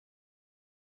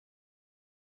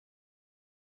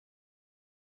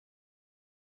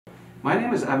My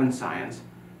name is Evan Syens,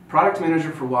 Product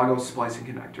Manager for WAGO Splicing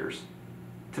Connectors.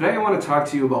 Today I want to talk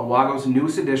to you about WAGO's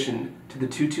newest addition to the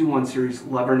 221 series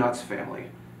lever nuts family,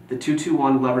 the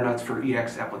 221 lever nuts for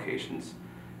EX applications.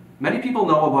 Many people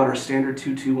know about our standard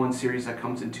 221 series that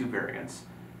comes in two variants,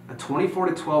 a 24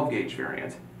 to 12 gauge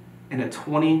variant and a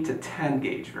 20 to 10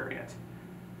 gauge variant.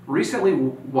 Recently,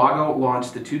 WAGO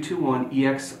launched the 221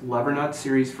 EX lever nut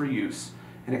series for use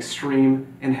in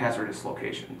extreme and hazardous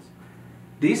locations.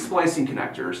 These splicing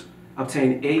connectors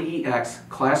obtain AEX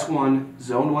Class 1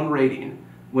 Zone 1 rating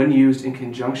when used in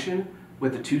conjunction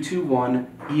with the 221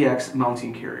 EX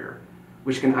mounting carrier,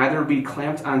 which can either be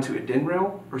clamped onto a DIN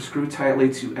rail or screwed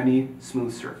tightly to any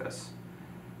smooth surface.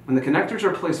 When the connectors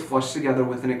are placed flush together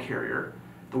within a carrier,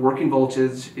 the working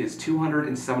voltage is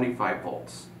 275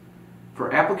 volts.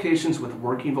 For applications with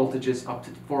working voltages up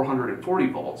to 440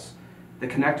 volts, the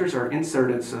connectors are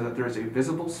inserted so that there is a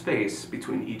visible space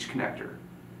between each connector.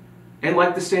 And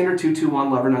like the standard 221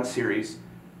 lever nut series,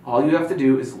 all you have to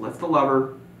do is lift the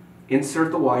lever, insert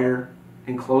the wire,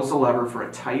 and close the lever for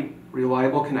a tight,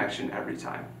 reliable connection every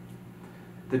time.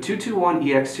 The 221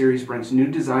 EX series brings new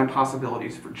design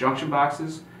possibilities for junction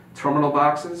boxes, terminal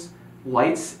boxes,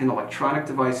 lights, and electronic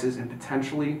devices in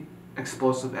potentially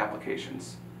explosive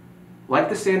applications. Like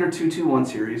the standard 221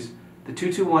 series, the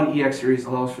 221 EX series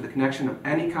allows for the connection of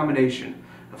any combination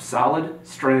of solid,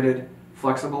 stranded,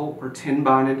 flexible, or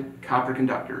tin-bonded copper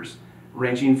conductors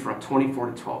ranging from 24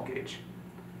 to 12 gauge.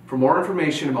 For more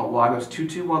information about WAGO's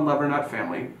 221 lever nut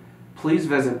family, please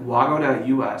visit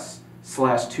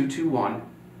wago.us/221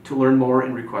 to learn more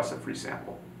and request a free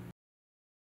sample.